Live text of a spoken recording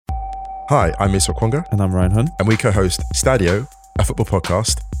Hi, I'm Musa Okwonga. And I'm Ryan Hunn. And we co-host Stadio, a football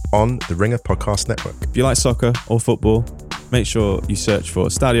podcast on the Ringer Podcast Network. If you like soccer or football, make sure you search for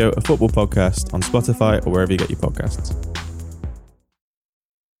Stadio, a football podcast on Spotify or wherever you get your podcasts.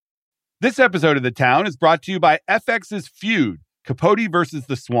 This episode of The Town is brought to you by FX's Feud, Capote versus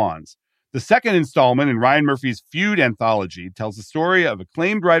the Swans. The second installment in Ryan Murphy's Feud anthology tells the story of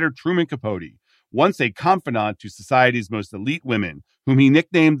acclaimed writer Truman Capote, once a confidant to society's most elite women, whom he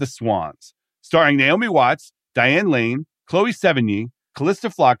nicknamed the Swans. Starring Naomi Watts, Diane Lane, Chloe Sevigny, Callista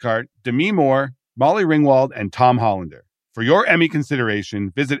Flockhart, Demi Moore, Molly Ringwald, and Tom Hollander. For your Emmy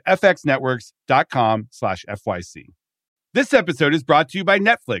consideration, visit fxnetworks.com/FYC. This episode is brought to you by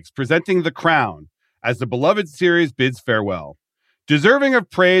Netflix, presenting The Crown, as the beloved series bids farewell. Deserving of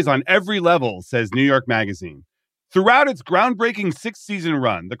praise on every level, says New York Magazine. Throughout its groundbreaking six-season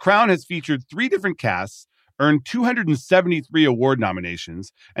run, The Crown has featured 3 different casts, earned 273 award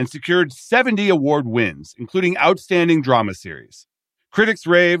nominations, and secured 70 award wins, including Outstanding Drama Series. Critics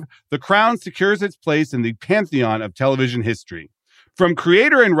rave, The Crown secures its place in the pantheon of television history. From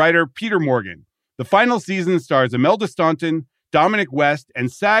creator and writer Peter Morgan, the final season stars Imelda Staunton, Dominic West,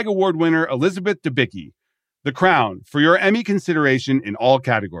 and SAG Award winner Elizabeth Debicki. The Crown, for your Emmy consideration in all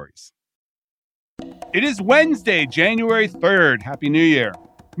categories. It is Wednesday, January 3rd. Happy New Year.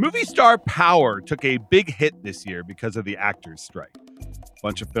 Movie star Power took a big hit this year because of the actors' strike. A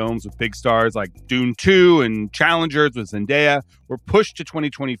bunch of films with big stars like Dune 2 and Challengers with Zendaya were pushed to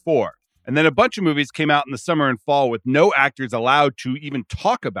 2024. And then a bunch of movies came out in the summer and fall with no actors allowed to even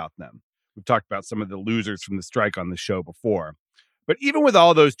talk about them. We've talked about some of the losers from the strike on the show before. But even with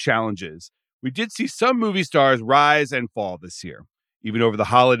all those challenges, we did see some movie stars rise and fall this year. Even over the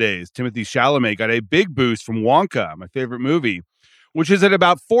holidays, Timothée Chalamet got a big boost from Wonka, my favorite movie, which is at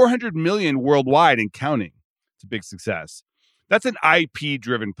about 400 million worldwide and counting. It's a big success. That's an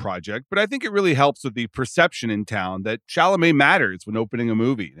IP-driven project, but I think it really helps with the perception in town that Chalamet matters when opening a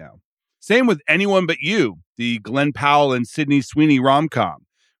movie now. Same with Anyone But You, the Glenn Powell and Sydney Sweeney rom-com.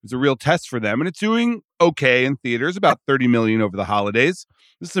 It was a real test for them, and it's doing okay in theaters, about 30 million over the holidays.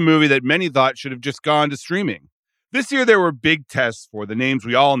 This is a movie that many thought should have just gone to streaming. This year, there were big tests for the names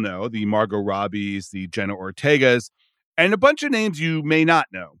we all know, the Margot Robbies, the Jenna Ortegas, and a bunch of names you may not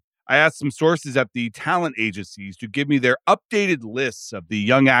know. I asked some sources at the talent agencies to give me their updated lists of the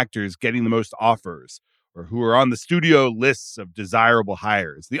young actors getting the most offers, or who are on the studio lists of desirable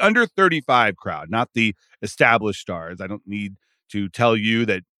hires. The under 35 crowd, not the established stars. I don't need to tell you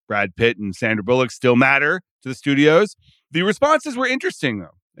that Brad Pitt and Sandra Bullock still matter to the studios. The responses were interesting,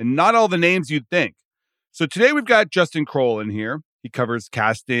 though, and not all the names you'd think. So today we've got Justin Kroll in here. He covers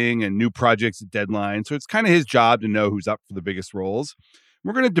casting and new projects at Deadline, so it's kind of his job to know who's up for the biggest roles.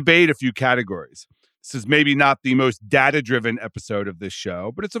 We're going to debate a few categories. This is maybe not the most data-driven episode of this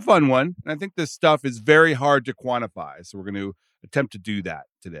show, but it's a fun one, and I think this stuff is very hard to quantify, so we're going to attempt to do that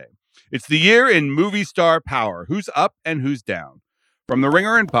today. It's the year in movie star power. Who's up and who's down? From The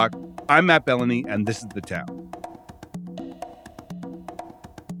Ringer and Puck, I'm Matt Bellany, and this is The Town.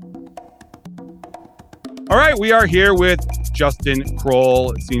 All right, we are here with Justin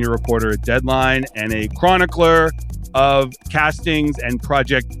Kroll, senior reporter at Deadline and a chronicler of castings and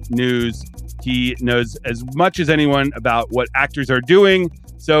project news. He knows as much as anyone about what actors are doing,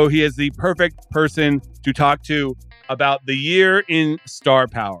 so he is the perfect person to talk to about the year in star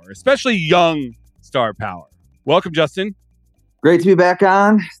power, especially young star power. Welcome, Justin. Great to be back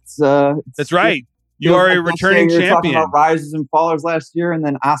on. That's right. You are a returning champion. We were talking about rises and fallers last year and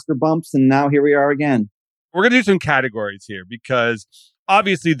then Oscar bumps, and now here we are again. We're going to do some categories here because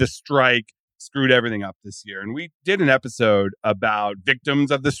obviously the strike screwed everything up this year. And we did an episode about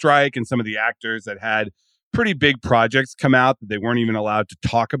victims of the strike and some of the actors that had pretty big projects come out that they weren't even allowed to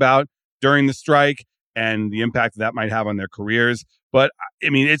talk about during the strike and the impact that might have on their careers. But I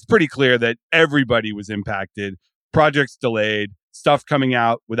mean, it's pretty clear that everybody was impacted, projects delayed, stuff coming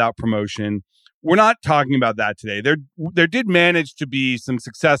out without promotion. We're not talking about that today. There did manage to be some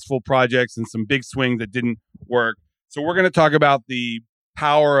successful projects and some big swings that didn't work. So we're going to talk about the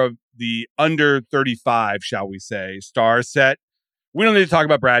power of the under 35, shall we say, star set. We don't need to talk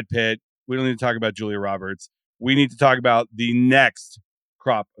about Brad Pitt. We don't need to talk about Julia Roberts. We need to talk about the next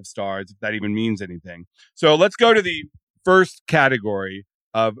crop of stars, if that even means anything. So let's go to the first category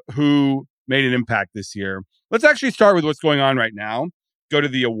of who made an impact this year. Let's actually start with what's going on right now. Go to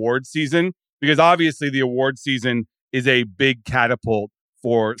the award season, because obviously the award season is a big catapult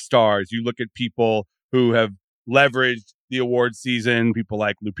for stars. You look at people who have leveraged the award season, people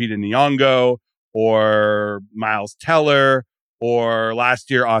like Lupita Nyong'o or Miles Teller or last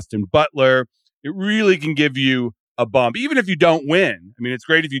year Austin Butler. It really can give you a bump, even if you don't win. I mean, it's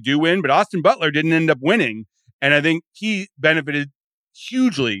great if you do win, but Austin Butler didn't end up winning. And I think he benefited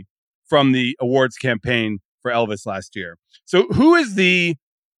hugely from the awards campaign for Elvis last year. So who is the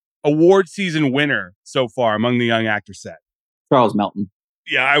award season winner so far among the young actor set? Charles Melton.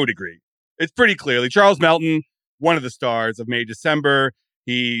 Yeah, I would agree. It's pretty clearly Charles Melton, one of the stars of May December.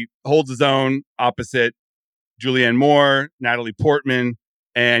 He holds his own opposite Julianne Moore, Natalie Portman,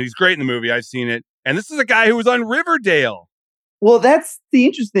 and he's great in the movie. I've seen it. And this is a guy who was on Riverdale. Well, that's the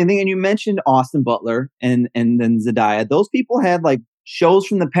interesting thing. And you mentioned Austin Butler and then Zendaya. Those people had like shows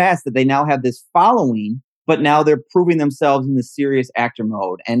from the past that they now have this following, but now they're proving themselves in the serious actor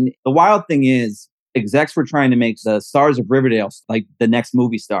mode. And the wild thing is, execs were trying to make the stars of Riverdale like the next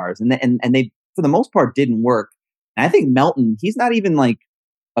movie stars, and they for the most part didn't work. And I think Melton, he's not even like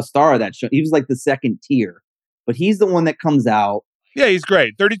a star of that show. He was like the second tier, but he's the one that comes out. Yeah, he's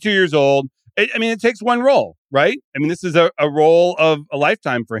great. 32 years old. I mean, it takes one role, right? I mean, this is a role of a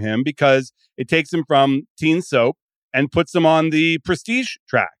lifetime for him because it takes him from teen soap and puts him on the prestige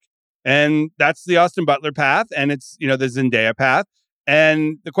track. And that's the Austin Butler path. And it's, the Zendaya path.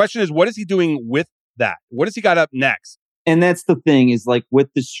 And the question is, what is he doing with that? What has he got up next? And that's the thing is like with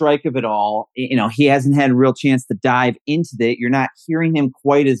the strike of it all, he hasn't had a real chance to dive into it. You're not hearing him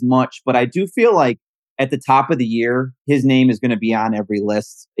quite as much, but I do feel like at the top of the year, his name is going to be on every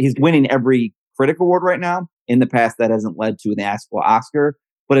list. He's winning every critic award right now. In the past, that hasn't led to an actual Oscar,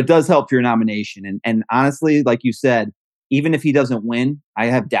 but it does help your nomination. And honestly, like you said, even if he doesn't win, I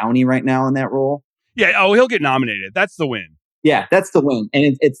have Downey right now in that role. Yeah. Oh, he'll get nominated. That's the win. Yeah, that's the win.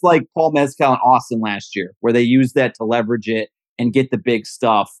 And it's like Paul Mescal and Austin last year, where they used that to leverage it and get the big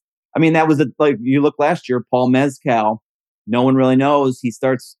stuff. I mean, that was like you look last year, Paul Mescal, no one really knows. He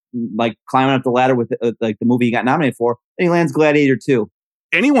starts like climbing up the ladder with like the movie he got nominated for, and he lands Gladiator 2.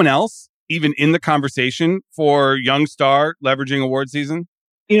 Anyone else even in the conversation for young star leveraging award season?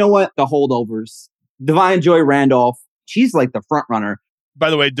 You know what? The holdovers. Divine Joy Randolph. She's like the front runner. By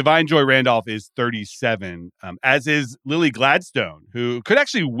the way, Divine Joy Randolph is 37, as is Lily Gladstone, who could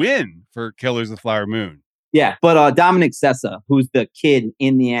actually win for Killers of the Flower Moon. Yeah, but Dominic Sessa, who's the kid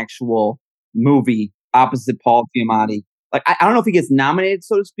in the actual movie opposite Paul Giamatti. Like, I don't know if he gets nominated,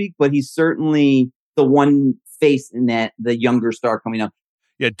 so to speak, but he's certainly the one face in that, the younger star coming up.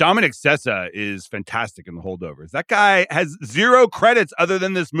 Yeah, Dominic Sessa is fantastic in The Holdovers. That guy has 0 credits other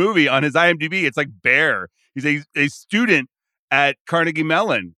than this movie on his IMDb. It's like Bear. He's a student at Carnegie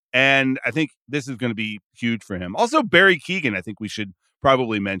Mellon. And I think this is going to be huge for him. Also, Barry Keoghan, I think we should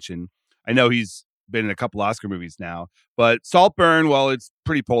probably mention. I know he's been in a couple Oscar movies now, but Saltburn, well, it's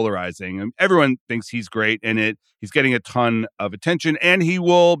pretty polarizing. Everyone thinks he's great in it. He's getting a ton of attention, and he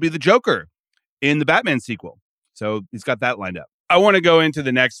will be the Joker in the Batman sequel. So he's got that lined up. I want to go into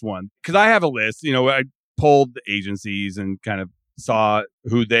the next one because I have a list. I polled the agencies and kind of saw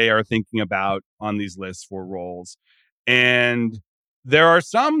who they are thinking about on these lists for roles. And there are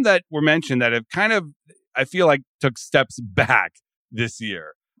some that were mentioned that have kind of, I feel like, took steps back this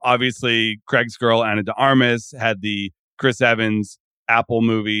year. Obviously, Craig's girl, Ana de Armas, had the Chris Evans Apple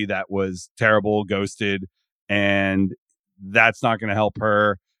movie that was terrible, Ghosted, and that's not going to help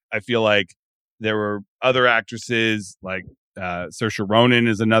her. I feel like there were other actresses, like Saoirse Ronan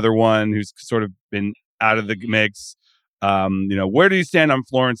is another one who's sort of been out of the mix. Where do you stand on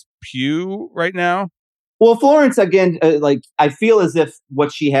Florence Pugh right now? Well, Florence, again, I feel as if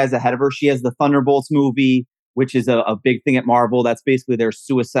what she has ahead of her, she has the Thunderbolts movie, which is a big thing at Marvel. That's basically their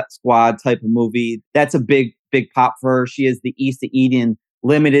Suicide Squad type of movie. That's a big pop for her. She has the East of Eden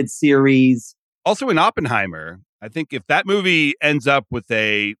limited series. Also in Oppenheimer, I think if that movie ends up with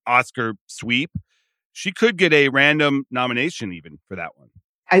a Oscar sweep, she could get a random nomination even for that one.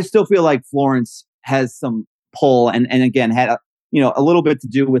 I still feel like Florence has some pull and again, had a little bit to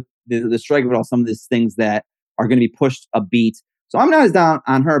do with the strike of it all, some of these things that are going to be pushed a beat. So I'm not as down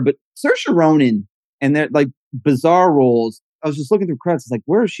on her, but Saoirse Ronan and they're like bizarre roles. I was just looking through credits. It's like,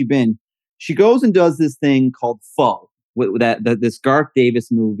 where has she been? She goes and does this thing called Foe, with this Garth Davis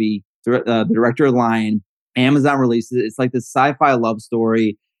movie, the director of Lion. Amazon releases it. It's like this sci-fi love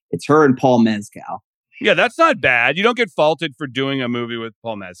story. It's her and Paul Mescal. Yeah, that's not bad. You don't get faulted for doing a movie with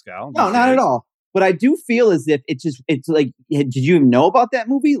Paul Mescal. No, not at all. But I do feel as if it's like, did you even know about that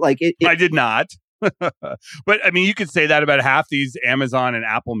movie? Like I did not. But I mean, you could say that about half these Amazon and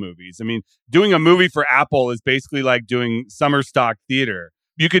Apple movies. I mean, doing a movie for Apple is basically like doing summer stock theater.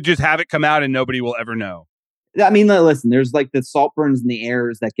 You could just have it come out and nobody will ever know. I mean, listen, there's like the Saltburns and the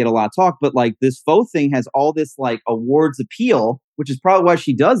Airs that get a lot of talk, but like this Foe thing has all this like awards appeal, which is probably why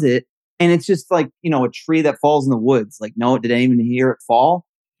she does it. And it's just like, a tree that falls in the woods. Like, no, did I even hear it fall?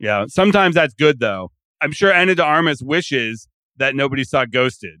 Yeah, sometimes that's good, though. I'm sure Ana de Armas wishes that nobody saw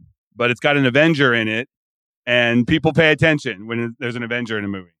Ghosted, but it's got an Avenger in it, and people pay attention when there's an Avenger in a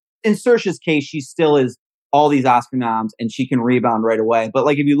movie. In Saoirse's case, she still is all these Oscar noms, and she can rebound right away. But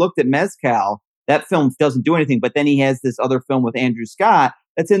like if you looked at Mezcal, that film doesn't do anything. But then he has this other film with Andrew Scott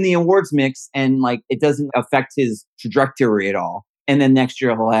that's in the awards mix, and like it doesn't affect his trajectory at all. And then next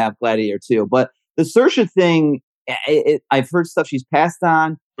year he'll have Gladiator 2. But the Saoirse thing, I've heard stuff she's passed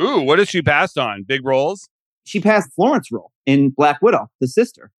on. Ooh, what has she passed on? Big roles? She passed Florence role in Black Widow, the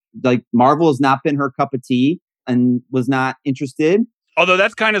sister. Like Marvel has not been her cup of tea and was not interested. Although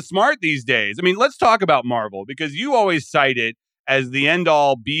that's kind of smart these days. I mean, let's talk about Marvel, because you always cite it as the end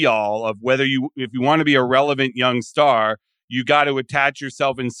all be all of whether if you want to be a relevant young star, you got to attach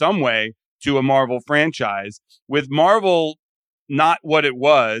yourself in some way to a Marvel franchise. With Marvel not what it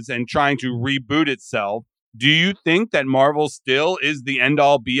was and trying to reboot itself, do you think that Marvel still is the end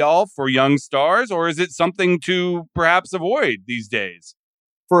all be all for young stars, or is it something to perhaps avoid these days?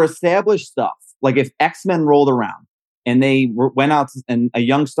 For established stuff, like if X-Men rolled around and they went out and a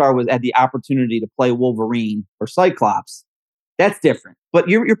young star had the opportunity to play Wolverine or Cyclops, that's different. But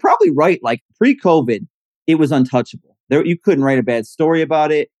you're probably right. Like pre-COVID, it was untouchable. You couldn't write a bad story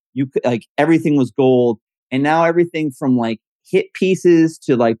about it. You could, like, everything was gold. And now everything from like hit pieces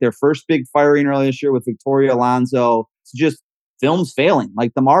to like their first big firing earlier this year with Victoria Alonso to just films failing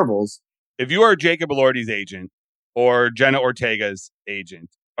like the Marvels. If you are Jacob Elordi's agent or Jenna Ortega's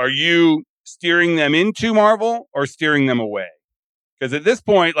agent, are you steering them into Marvel or steering them away? Because at this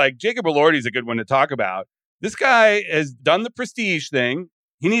point, like, Jacob Elordi is a good one to talk about. This guy has done the prestige thing.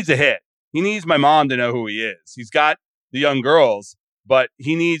 He needs a hit. He needs my mom to know who he is. He's got the young girls, but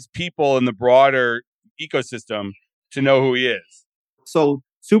he needs people in the broader ecosystem to know who he is. So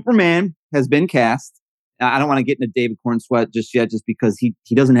Superman has been cast. I don't want to get into David Cornsweet just yet, just because he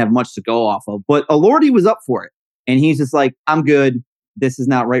doesn't have much to go off of. But Elordi was up for it. And he's just like, I'm good. This is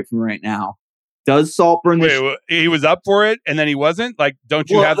not right for me right now. Does Saltburn... Wait, he was up for it and then he wasn't? Like, don't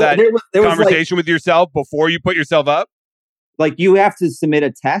you have that there conversation with yourself before you put yourself up? Like, you have to submit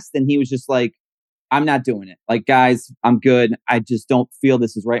a test. And he was just like, I'm not doing it. Like, guys, I'm good. I just don't feel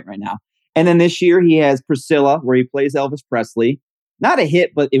this is right now. And then this year he has Priscilla, where he plays Elvis Presley. Not a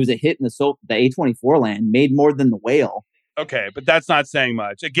hit, but it was a hit in the A24 land. Made more than The Whale. Okay, but that's not saying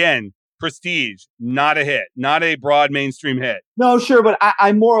much. Again, prestige, not a hit, not a broad mainstream hit. No, sure, but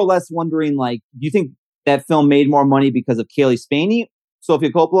I'm more or less wondering, like, do you think that film made more money because of Kaylee Spaney,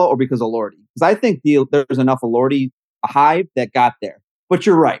 Sofia Coppola, or because of Elordi? Because I think there's enough Elordi hype that got there. But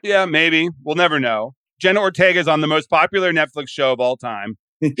you're right. Yeah, maybe. We'll never know. Jenna Ortega is on the most popular Netflix show of all time.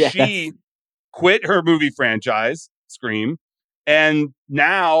 Yes. She quit her movie franchise, Scream, and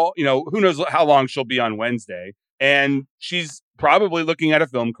now, who knows how long she'll be on Wednesday, and she's probably looking at a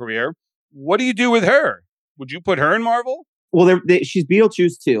film career. What do you do with her? Would you put her in Marvel? Well, she's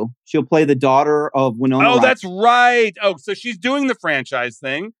Beetlejuice too. She'll play the daughter of Winona Ryder. That's right. Oh, so she's doing the franchise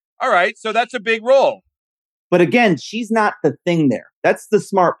thing. All right, so that's a big role. But again, she's not the thing there. That's the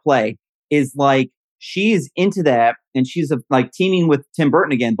smart play, is like, she's into that, and she's like teaming with Tim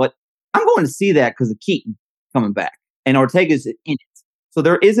Burton again. But I'm going to see that because of Keaton coming back, and Ortega's in it. So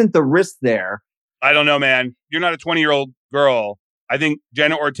there isn't the risk there. I don't know, man. You're not a 20-year-old girl. I think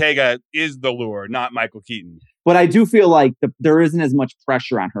Jenna Ortega is the lure, not Michael Keaton. But I do feel like there isn't as much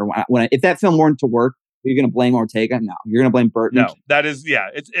pressure on her. If that film weren't to work, you're going to blame Ortega? No, you're going to blame Burton. No, that is, yeah.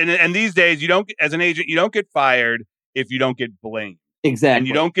 It's and these days, as an agent, you don't get fired if you don't get blamed. Exactly. And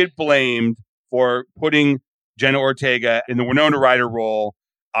you don't get blamed for putting Jenna Ortega in the Winona Ryder role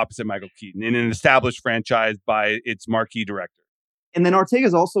opposite Michael Keaton in an established franchise by its marquee director. And then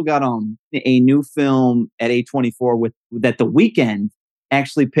Ortega's also got a new film at A24 that The Weeknd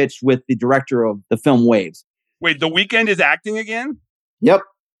actually pitched with the director of the film Waves. Wait, The Weeknd is acting again? Yep.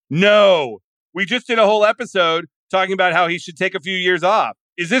 No. We just did a whole episode talking about how he should take a few years off.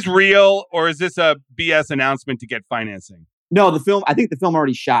 Is this real, or is this a BS announcement to get financing? No, I think the film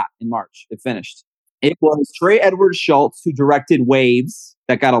already shot in March. It finished. It was Trey Edward Schultz who directed Waves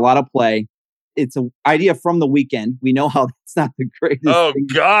that got a lot of play. It's an idea from The Weeknd. We know how that's not the greatest. Oh thing.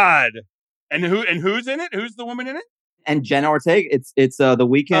 God! And who's in it? Who's the woman in it? And Jenna Ortega. It's The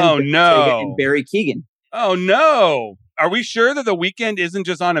Weeknd. Oh no! And Barry Keoghan. Oh no! Are we sure that The Weeknd isn't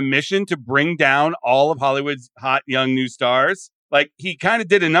just on a mission to bring down all of Hollywood's hot young new stars? Like, he kind of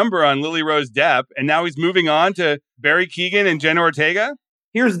did a number on Lily Rose Depp, and now he's moving on to Barry Keoghan and Jenna Ortega?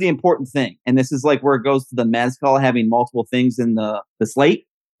 Here's the important thing, and this is like where it goes to the Mezcal having multiple things in the slate,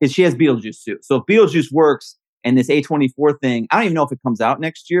 is she has Beetlejuice too. So if Beetlejuice works and this A24 thing, I don't even know if it comes out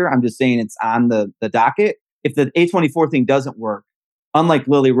next year. I'm just saying it's on the docket. If the A24 thing doesn't work, Unlike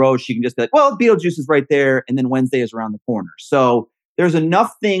Lily Rose, she can just be like, well, Beetlejuice is right there, and then Wednesday is around the corner. So there's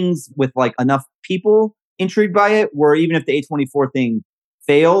enough things with like enough people intrigued by it where even if the A24 thing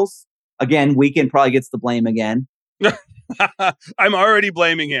fails, again, Weekend probably gets the blame again. I'm already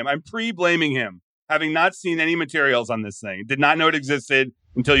blaming him. I'm pre-blaming him, having not seen any materials on this thing. Did not know it existed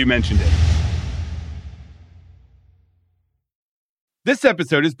until you mentioned it. This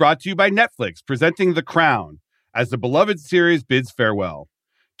episode is brought to you by Netflix, presenting The Crown as the beloved series bids farewell.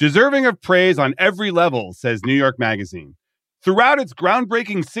 Deserving of praise on every level, says New York Magazine. Throughout its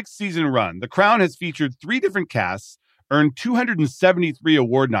groundbreaking 6-season run, The Crown has featured 3 different casts, earned 273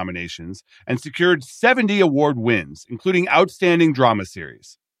 award nominations, and secured 70 award wins, including Outstanding Drama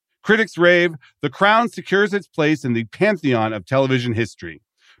Series. Critics rave, The Crown secures its place in the pantheon of television history.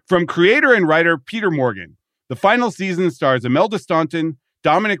 From creator and writer Peter Morgan, the final season stars Imelda Staunton,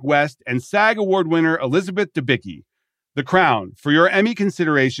 Dominic West, and SAG Award winner Elizabeth Debicki. The Crown, for your Emmy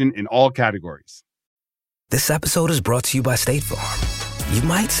consideration in all categories. This episode is brought to you by State Farm. You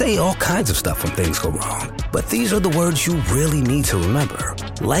might say all kinds of stuff when things go wrong, but these are the words you really need to remember.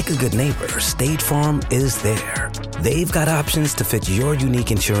 Like a good neighbor, State Farm is there. They've got options to fit your unique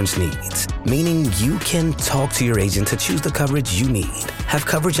insurance needs, meaning you can talk to your agent to choose the coverage you need. Have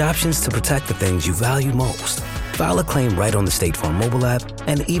coverage options to protect the things you value most. File a claim right on the State Farm mobile app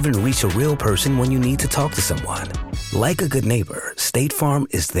and even reach a real person when you need to talk to someone. Like a good neighbor, State Farm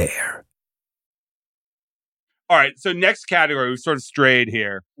is there. All right, so next category, we've sort of strayed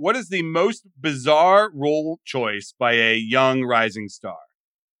here. What is the most bizarre role choice by a young rising star?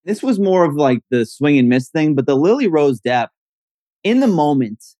 This was more of like the swing and miss thing, but the Lily Rose Depp, in the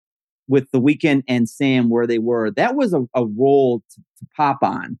moment with The Weeknd and Sam where they were, that was a role to pop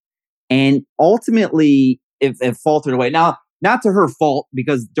on. And ultimately, it faltered away. Now, not to her fault,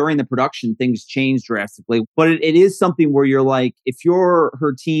 because during the production, things changed drastically. But it is something where you're like, if you're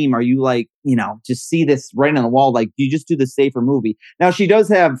her team, are you like, just see this right on the wall? Like, you just do the safer movie. Now, she does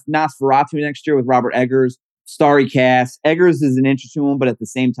have Nosferatu next year with Robert Eggers, starry cast. Eggers is an interesting one, but at the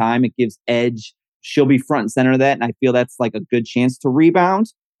same time, it gives edge. She'll be front and center of that. And I feel that's like a good chance to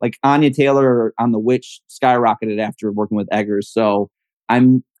rebound. Like Anya Taylor on The Witch skyrocketed after working with Eggers. So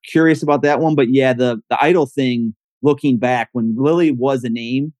I'm curious about that one. But yeah, the Idol thing, looking back, when Lily was a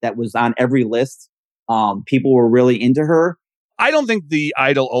name that was on every list, people were really into her. I don't think the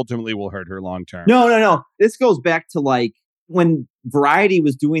Idol ultimately will hurt her long term. No. This goes back to like when Variety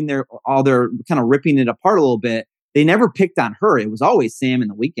was doing their kind of ripping it apart a little bit. They never picked on her. It was always Sam and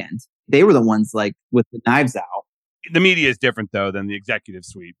The Weeknd. They were the ones like with the knives out. The media is different though than the executive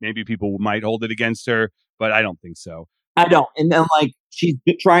suite. Maybe people might hold it against her, but I don't think so. I don't. And then like she's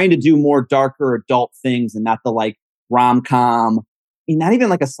trying to do more darker adult things and not the like rom-com, not even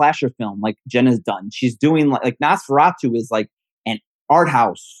like a slasher film like Jenna's done. She's doing like Nosferatu is like an art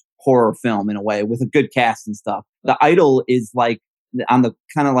house horror film in a way with a good cast and stuff. The Idol is like on the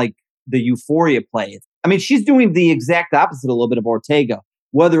kind of like the Euphoria play. I mean, she's doing the exact opposite a little bit of Ortega.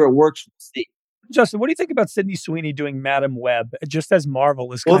 Whether it works, we'll see. Justin, what do you think about Sydney Sweeney doing Madam Web just as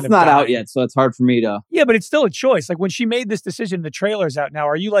Marvel is well, kind it's of not dying? out yet, so it's hard for me to... Yeah, but it's still a choice. Like when she made this decision, the trailer's out now.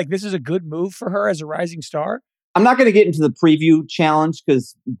 Are you like, this is a good move for her as a rising star? I'm not going to get into the preview challenge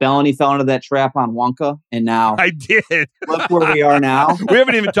because Bellany fell into that trap on Wonka, and now I did. Look where we are now. We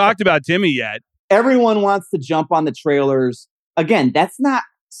haven't even talked about Timmy yet. Everyone wants to jump on the trailers. Again, that's not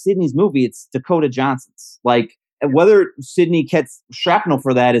Sydney's movie. It's Dakota Johnson's. Like, whether Sydney gets shrapnel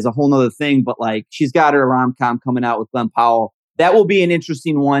for that is a whole nother thing, but like, she's got her rom-com coming out with Glenn Powell. That will be an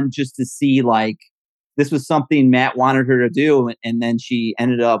interesting one just to see, like, this was something Matt wanted her to do, and then she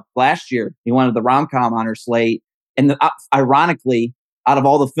ended up last year. He wanted the rom-com on her slate. And ironically, out of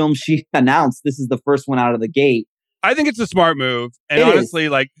all the films she announced, this is the first one out of the gate. I think it's a smart move. And honestly,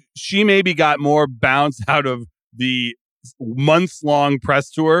 like, she maybe got more bounce out of the months-long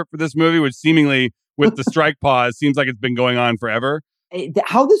press tour for this movie, which seemingly, with the strike pause, seems like it's been going on forever.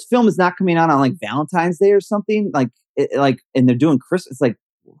 How this film is not coming out on like Valentine's Day or something, and they're doing Christmas. It's like,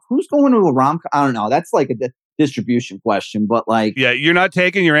 who's going to a rom-com? I don't know. That's like a distribution question, but like, yeah, you're not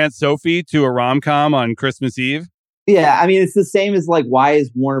taking your Aunt Sophie to a rom-com on Christmas Eve. Yeah, I mean, it's the same as like, why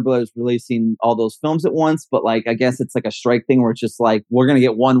is Warner Brothers releasing all those films at once? But like, I guess it's like a strike thing where it's just like, we're gonna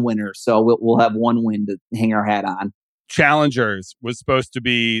get one winner, so we'll have one win to hang our hat on. Challengers was supposed to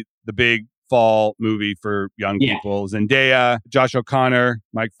be the big fall movie for young people. Zendaya, Josh O'Connor,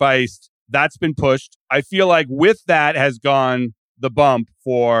 Mike Feist. That's been pushed. I feel like with that has gone the bump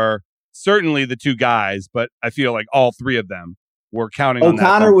for certainly the two guys, but I feel like all three of them were counting on that.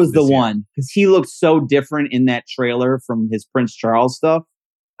 O'Connor was the one because he looked so different in that trailer from his Prince Charles stuff.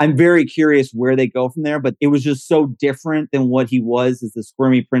 I'm very curious where they go from there, but it was just so different than what he was as the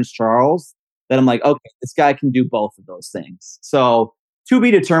squirmy Prince Charles that I'm like, okay, this guy can do both of those things. So to be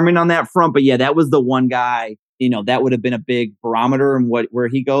determined on that front. But yeah, that was the one guy, that would have been a big barometer and where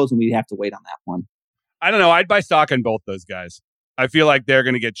he goes, and we'd have to wait on that one. I don't know. I'd buy stock on both those guys. I feel like they're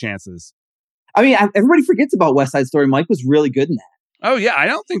going to get chances. I mean, everybody forgets about West Side Story. Mike was really good in that. Oh, yeah. I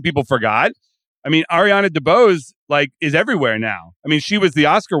don't think people forgot. I mean, Ariana DeBose, is everywhere now. I mean, she was the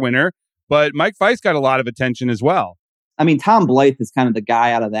Oscar winner, but Mike Feist got a lot of attention as well. I mean, Tom Blythe is kind of the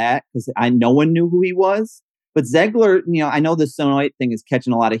guy out of that because no one knew who he was. But Zegler, I know the Snow White thing is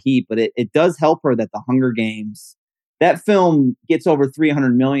catching a lot of heat, but it does help her that the Hunger Games, that film gets over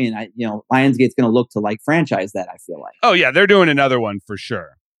 300 million. Lionsgate's going to look to franchise that, I feel like. Oh, yeah. They're doing another one for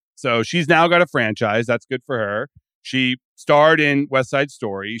sure. So she's now got a franchise. That's good for her. She starred in West Side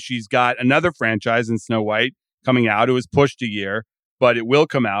Story. She's got another franchise in Snow White coming out. It was pushed a year, but it will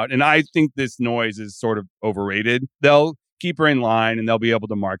come out. And I think this noise is sort of overrated. They'll keep her in line and they'll be able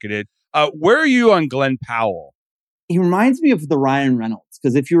to market it. Where are you on Glenn Powell? He reminds me of the Ryan Reynolds.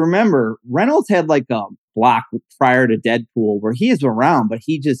 Because if you remember, Reynolds had a block prior to Deadpool where he is around, but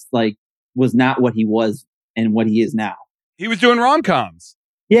he just was not what he was and what he is now. He was doing rom-coms.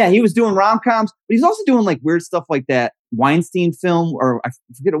 Yeah, he was doing rom-coms, but he's also doing weird stuff like that Weinstein film, or I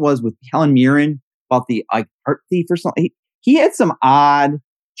forget it was with Helen Mirren about the art thief or something. He had some odd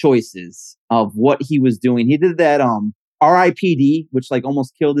choices of what he was doing. He did that R.I.P.D., which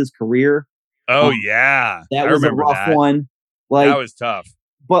almost killed his career. Oh yeah, that was a rough one. That was tough.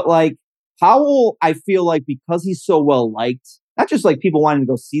 But Powell, I feel because he's so well liked, not just people wanting to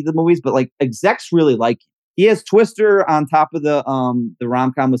go see the movies, but execs really like him. He has Twister on top of the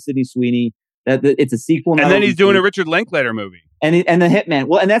rom-com with Sydney Sweeney. That it's a sequel now. And then he's doing a Richard Linklater movie. And the Hitman.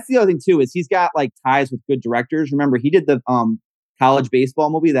 Well, and that's the other thing too, is he's got ties with good directors. Remember, he did the college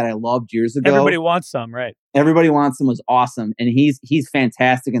baseball movie that I loved years ago. Everybody Wants Some, right? Everybody Wants Some was awesome, and he's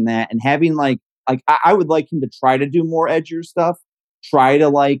fantastic in that. And having I would like him to try to do more edgier stuff. Try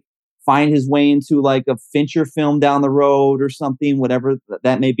to find his way into a Fincher film down the road or something, whatever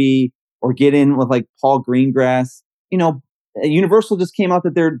that may be. Or get in with Paul Greengrass. Universal just came out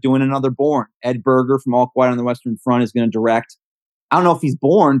that they're doing another Bourne. Ed Berger from All Quiet on the Western Front is going to direct. I don't know if he's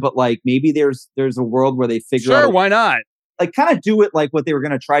Bourne, but maybe there's a world where they figure out. Sure, why not? Kind of do it what they were going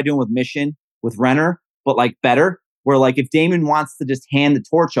to try doing with Mission with Renner, but better. Where if Damon wants to just hand the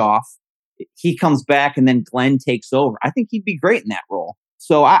torch off, he comes back and then Glenn takes over. I think he'd be great in that role.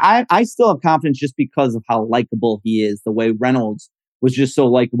 So I still have confidence just because of how likable he is. The way Reynolds was just so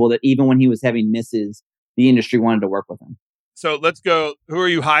likable that even when he was having misses, the industry wanted to work with him. So let's go. Who are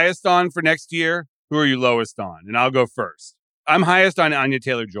you highest on for next year? Who are you lowest on? And I'll go first. I'm highest on Anya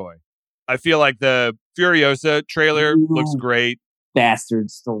Taylor-Joy. I feel like the Furiosa trailer looks great.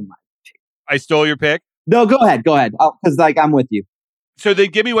 Bastard stole my pick. I stole your pick? No, go ahead. Because I'm with you. So they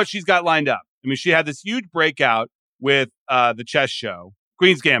give me what she's got lined up. I mean, she had this huge breakout with the chess show,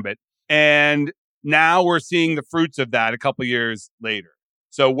 Queen's Gambit. And now we're seeing the fruits of that a couple years later.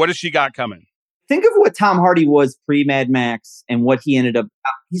 So what has she got coming? Think of what Tom Hardy was pre-Mad Max and what he ended up.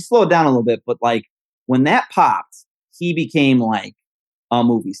 He slowed down a little bit, but when that popped, he became a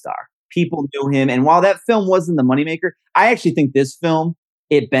movie star. People knew him. And while that film wasn't the moneymaker, I actually think this film,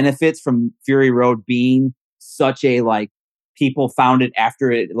 it benefits from Fury Road being such a people found it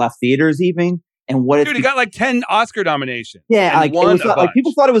after it left theaters even. And what Dude, it got 10 Oscar nominations. Yeah, it was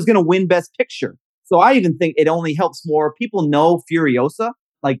people thought it was going to win Best Picture. So I even think it only helps more. People know Furiosa.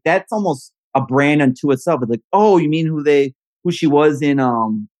 That's almost a brand unto itself. It's oh, you mean who she was in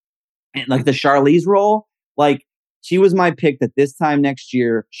the Charlize role? She was my pick that this time next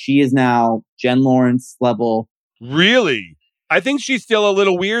year, she is now Jen Lawrence level. Really? I think she's still a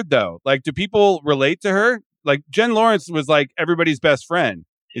little weird though. Do people relate to her? Jen Lawrence was everybody's best friend.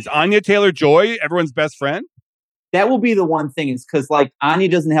 Is Anya Taylor-Joy everyone's best friend? That will be the one thing is because Anya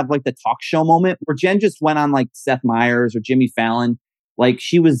doesn't have the talk show moment where Jen just went on Seth Meyers or Jimmy Fallon.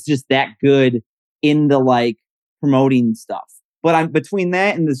 She was just that good in the promoting stuff. But I'm between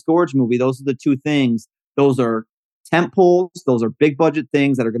that and this Gorge movie, those are the two things. Those are tent poles. Those are big budget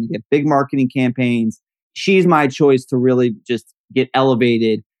things that are going to get big marketing campaigns. She's my choice to really just get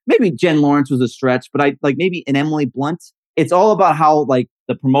elevated. Maybe Jen Lawrence was a stretch, but maybe an Emily Blunt. It's all about how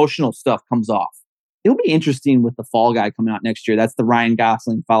the promotional stuff comes off. It'll be interesting with the Fall Guy coming out next year. That's the Ryan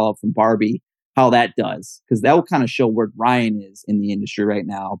Gosling follow-up from Barbie, how that does. Because that will kind of show where Ryan is in the industry right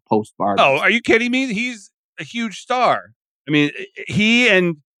now, post-Barbie. Oh, are you kidding me? He's a huge star. I mean, he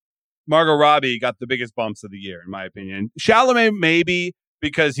and Margot Robbie got the biggest bumps of the year, in my opinion. Chalamet, maybe,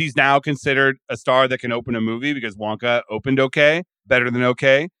 because he's now considered a star that can open a movie because Wonka opened okay. better than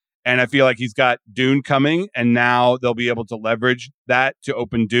okay. And I feel like he's got Dune coming, and now they'll be able to leverage that to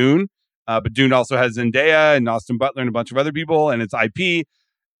open Dune. But Dune also has Zendaya and Austin Butler and a bunch of other people, and it's IP.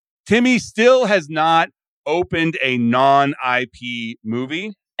 Timmy still has not opened a non-IP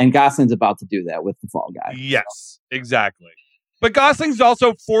movie. And Gosling's about to do that with The Fall Guy. Yes, exactly. But Gosling's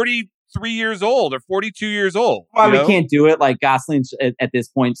also 43 years old or 42 years old. Well, we can't do it. Like Gosling's at this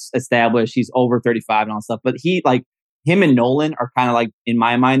point established. He's over 35 and all stuff. But him and Nolan are kind of like, in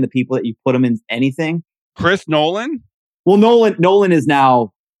my mind, the people that you put him in anything. Chris Nolan? Well, Nolan is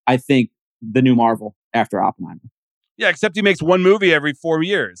now, I think, the new Marvel after Oppenheimer. Yeah, except he makes one movie every 4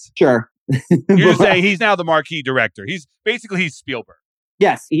 years. Sure. You're just saying he's now the marquee director. He's Spielberg.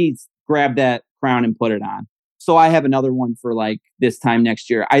 Yes, he's grabbed that crown and put it on. So I have another one for like this time next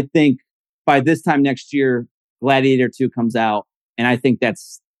year. I think by this time next year, Gladiator 2 comes out, and I think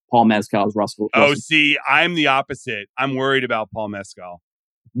that's Paul Mescal's Russell. Oh, see, I'm the opposite. I'm worried about Paul Mescal.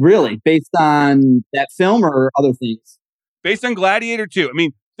 Really? Based on that film or other things? Based on Gladiator 2. I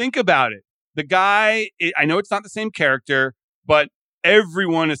mean, think about it. The guy, I know it's not the same character, but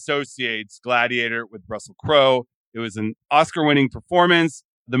everyone associates Gladiator with Russell Crowe. It was an Oscar-winning performance.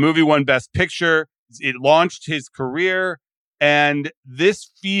 The movie won Best Picture. It launched his career. And this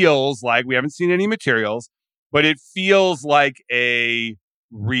feels like, we haven't seen any materials, but it feels like a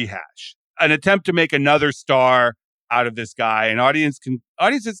rehash, an attempt to make another star out of this guy. And audiences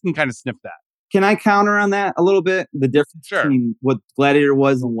can kind of sniff that. Can I counter on that a little bit? The difference between what Gladiator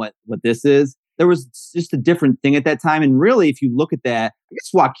was and what this is. There was just a different thing at that time. And really, if you look at that, I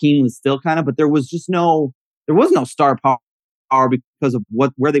guess Joaquin was still kind of, but there was no star power because of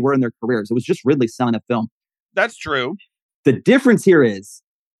where they were in their careers. It was just Ridley selling a film. That's true. The difference here is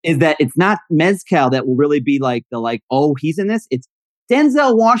that it's not Mezcal that will really be like oh, he's in this. It's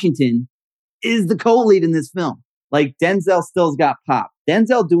Denzel Washington is the co-lead in this film. Like Denzel still's got pop.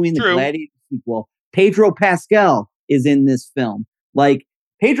 Denzel doing the Gladiator sequel. Pedro Pascal is in this film. Like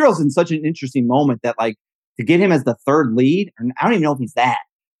Pedro's in such an interesting moment that like to get him as the third lead, and I don't even know if he's that,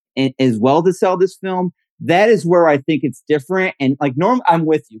 and as well to sell this film. That is where I think it's different. And like Norm, I'm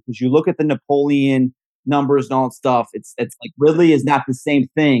with you because you look at the Napoleon numbers and all that stuff. It's like Ridley is not the same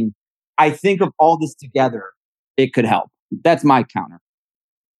thing. I think of all this together, it could help. That's my counter.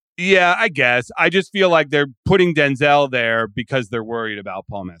 Yeah, I guess. I just feel like they're putting Denzel there because they're worried about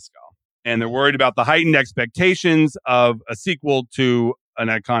Paul Mescal. And they're worried about the heightened expectations of a sequel to an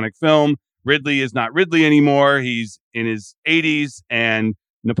iconic film. Ridley is not Ridley anymore. He's in his 80s, and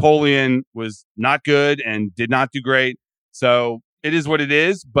Napoleon was not good and did not do great. So it is what it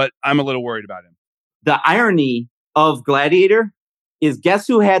is, but I'm a little worried about him. The irony of Gladiator is guess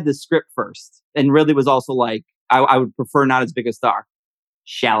who had the script first? And Ridley was also like, I would prefer not as big a star.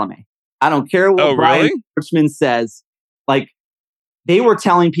 Chalamet. I don't care what Brian Richmond says. Like, they were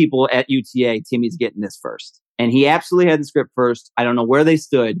telling people at UTA, Timmy's getting this first. And he absolutely had the script first. I don't know where they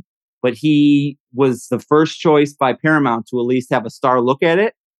stood, but he was the first choice by Paramount to at least have a star look at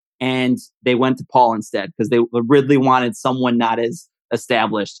it. And they went to Paul instead because Ridley wanted someone not as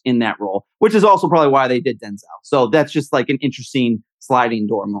established in that role, which is also probably why they did Denzel. So that's just like an interesting sliding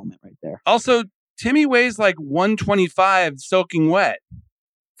door moment right there. Also, Timmy weighs like 125 soaking wet.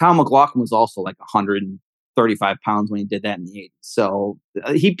 Kyle MacLachlan was also like 135 pounds when he did that in the 80s. So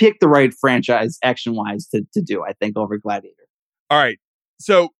he picked the right franchise action-wise to do, I think, over Gladiator. All right.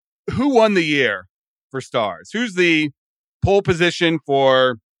 So who won the year for stars? Who's the pole position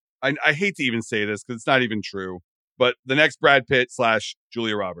for, I hate to even say this because it's not even true, but the next Brad Pitt /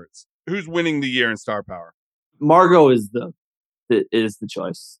 Julia Roberts. Who's winning the year in star power? Margot is the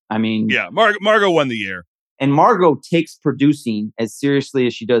choice. I mean... Yeah, Margot won the year. And Margot takes producing as seriously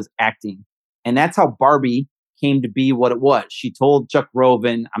as she does acting. And that's how Barbie came to be what it was. She told Chuck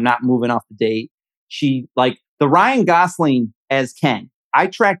Roven, I'm not moving off the date. She, like, the Ryan Gosling as Ken. I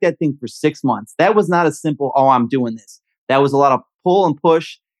tracked that thing for 6 months. That was not a simple, oh, I'm doing this. That was a lot of pull and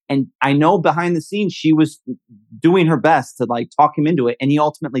push. And I know behind the scenes, she was doing her best to, like, talk him into it. And he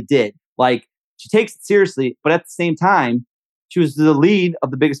ultimately did. Like, she takes it seriously. But at the same time, she was the lead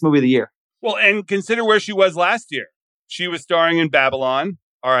of the biggest movie of the year. Well, and consider where she was last year. She was starring in Babylon,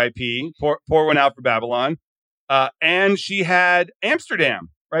 R.I.P. Pour one out for Babylon. And she had Amsterdam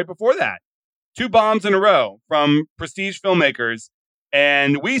right before that. 2 bombs in a row from prestige filmmakers.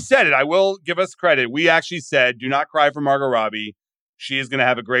 And we said it. I will give us credit. We actually said, do not cry for Margot Robbie. She is going to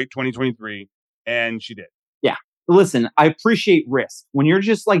have a great 2023. And she did. Yeah. Listen, I appreciate risk. When you're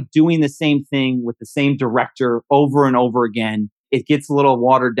just like doing the same thing with the same director over and over again, it gets a little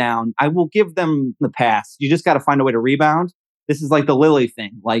watered down. I will give them the pass. You just got to find a way to rebound. This is like the Lily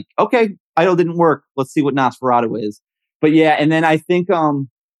thing. Like, okay, Idol didn't work. Let's see what Nosferatu is. But yeah, and then I think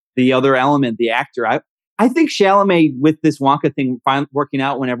the other element, the actor, I think Chalamet with this Wonka thing finally working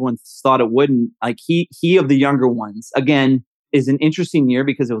out when everyone thought it wouldn't. Like he of the younger ones, again, is an interesting year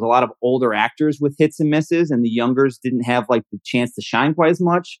because there was a lot of older actors with hits and misses, and the youngers didn't have like the chance to shine quite as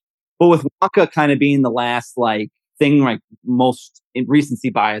much. But with Wonka kind of being the last like thing, like most in recency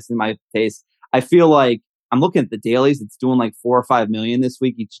bias in my case, I feel like I'm looking at the dailies. It's doing like 4 or 5 million this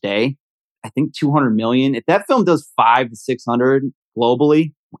week each day. I think 200 million. If that film does 500 to 600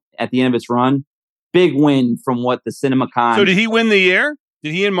 globally at the end of its run, big win from what the CinemaCon. So did he win the year?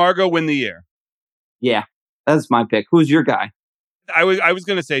 Did he and Margot win the year? Yeah, that's my pick. Who's your guy? I was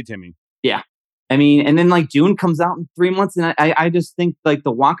going to say Timmy. Yeah. I mean, and then like Dune comes out in 3 months, and I just think like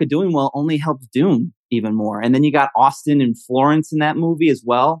the Wonka doing well only helps Dune even more. And then you got Austin and Florence in that movie as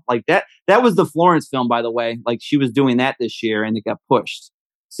well. Like that was the Florence film, by the way. Like she was doing that this year and it got pushed.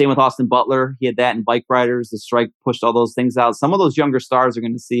 Same with Austin Butler. He had that in Bike Riders. The strike pushed all those things out. Some of those younger stars are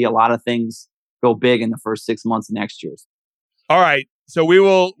going to see a lot of things go big in the first 6 months of next year. All right. So we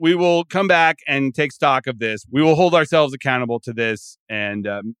will come back and take stock of this. We will hold ourselves accountable to this and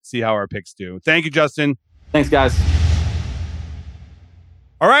see how our picks do. Thank you, Justin. Thanks, guys.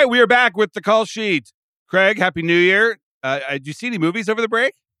 All right. We are back with the call sheet. Craig, Happy New Year. Did you see any movies over the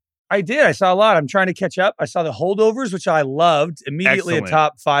break? I did. I saw a lot. I'm trying to catch up. I saw The Holdovers, which I loved. Immediately Excellent. a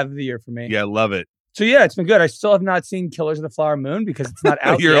top 5 of the year for me. Yeah, love it. So yeah, it's been good. I still have not seen Killers of the Flower Moon because it's not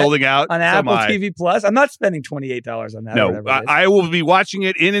out You're yet holding out on Apple TV Plus. I'm not spending $28 on that. No, I will be watching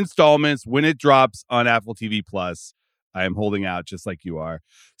it in installments when it drops on Apple TV Plus. I am holding out just like you are.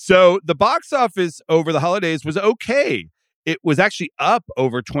 So the box office over the holidays was okay. It was actually up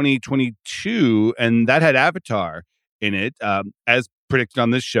over 2022, and that had Avatar in it. As predicted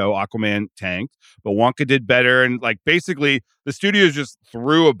on this show, Aquaman tanked, but Wonka did better. And like basically the studios just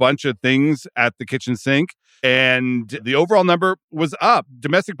threw a bunch of things at the kitchen sink, and the overall number was up.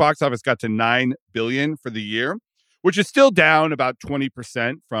 Domestic box office got to $9 billion for the year, which is still down about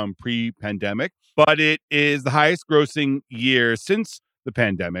 20% from pre-pandemic, but it is the highest grossing year since the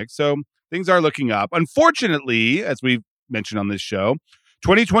pandemic. So things are looking up. Unfortunately, as we've mentioned on this show,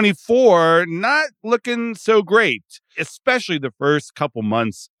 2024, not looking so great, especially the first couple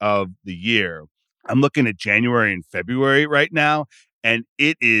months of the year. I'm looking at January and February right now, and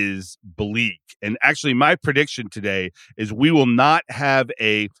it is bleak. And actually, my prediction today is we will not have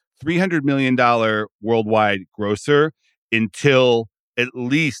a $300 million worldwide grosser until at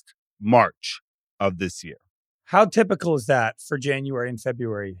least March of this year. How typical is that for January and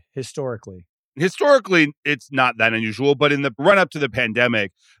February historically? Historically, it's not that unusual, but in the run up to the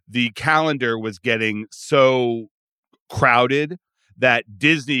pandemic, the calendar was getting so crowded that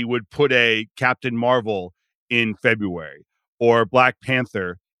Disney would put a Captain Marvel in February or Black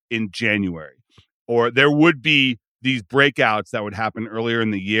Panther in January, or there would be these breakouts that would happen earlier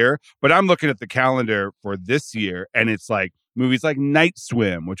in the year. But I'm looking at the calendar for this year, and it's like movies like Night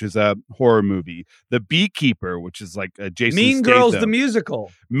Swim, which is a horror movie, The Beekeeper, which is like a Jason Mean Statham. Girls the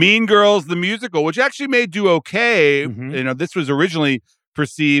musical. Mean Girls the musical, which actually may do okay. Mhm. You know, this was originally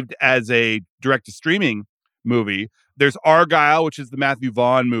perceived as a direct-to-streaming movie. There's Argyle, which is the Matthew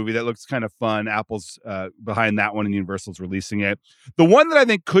Vaughn movie that looks kind of fun. Apple's behind that one, and Universal's releasing it. The one that I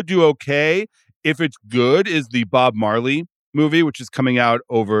think could do okay, if it's good, is the Bob Marley movie, which is coming out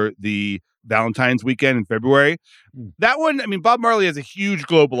over the Valentine's weekend in February. That one, I mean, Bob Marley has a huge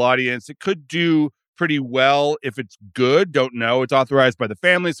global audience. It could do pretty well if it's good. Don't know. It's authorized by the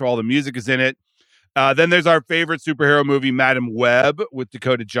family, so all the music is in it. Then there's our favorite superhero movie, Madam Web, with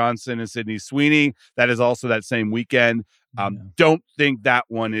Dakota Johnson and Sydney Sweeney. That is also that same weekend. Don't think that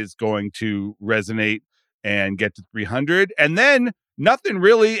one is going to resonate and get to 300. And then nothing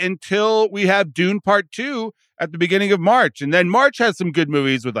really until we have Dune Part 2 at the beginning of March. And then March has some good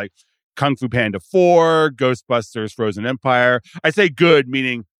movies with like Kung Fu Panda 4, Ghostbusters, Frozen Empire. I say good,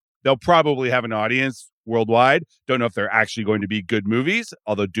 meaning they'll probably have an audience worldwide. Don't know if they're actually going to be good movies,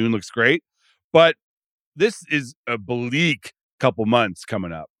 although Dune looks great. But this is a bleak couple months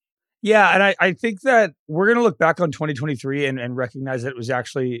coming up. Yeah, and I think that we're going to look back on 2023 and recognize that it was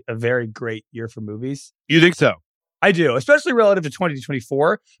actually a very great year for movies. You think so? I do, especially relative to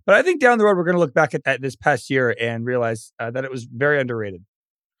 2024. But I think down the road, we're going to look back at this past year and realize that it was very underrated.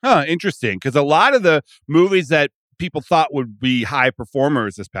 Huh, interesting. Because a lot of the movies that people thought would be high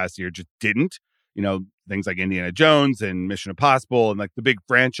performers this past year just didn't. You know, things like Indiana Jones and Mission Impossible and like the big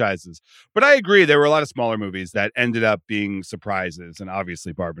franchises. But I agree, there were a lot of smaller movies that ended up being surprises, and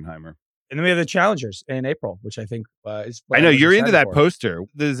obviously Barbenheimer. And then we have the Challengers in April, which I think is what I know was you're into excited that for. poster.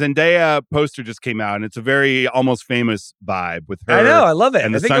 The Zendaya poster just came out, and it's a very Almost Famous vibe with her. I know, I love it.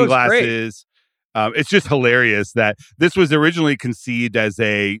 And I the think it looks great. sunglasses. It's just hilarious that this was originally conceived as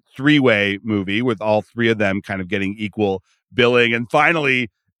a 3-way movie with all three of them kind of getting equal billing. And finally,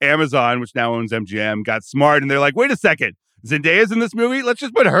 Amazon, which now owns MGM, got smart and they're like, wait a second, Zendaya's in this movie? Let's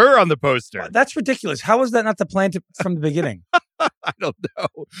just put her on the poster. That's ridiculous. How was that not the plan from the beginning? I don't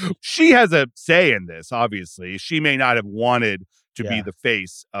know. She has a say in this, obviously. She may not have wanted to be the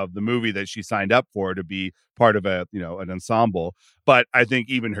face of the movie that she signed up for, to be part of an ensemble. But I think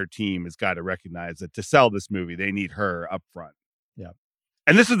even her team has got to recognize that to sell this movie, they need her up front. Yeah.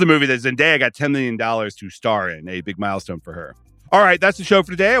 And this is the movie that Zendaya got $10 million to star in, a big milestone for her. All right, that's the show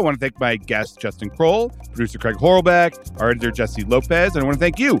for today. I want to thank my guest, Justin Kroll, producer Craig Horlbeck, our editor, Jesse Lopez, and I want to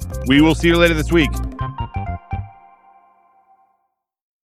thank you. We will see you later this week.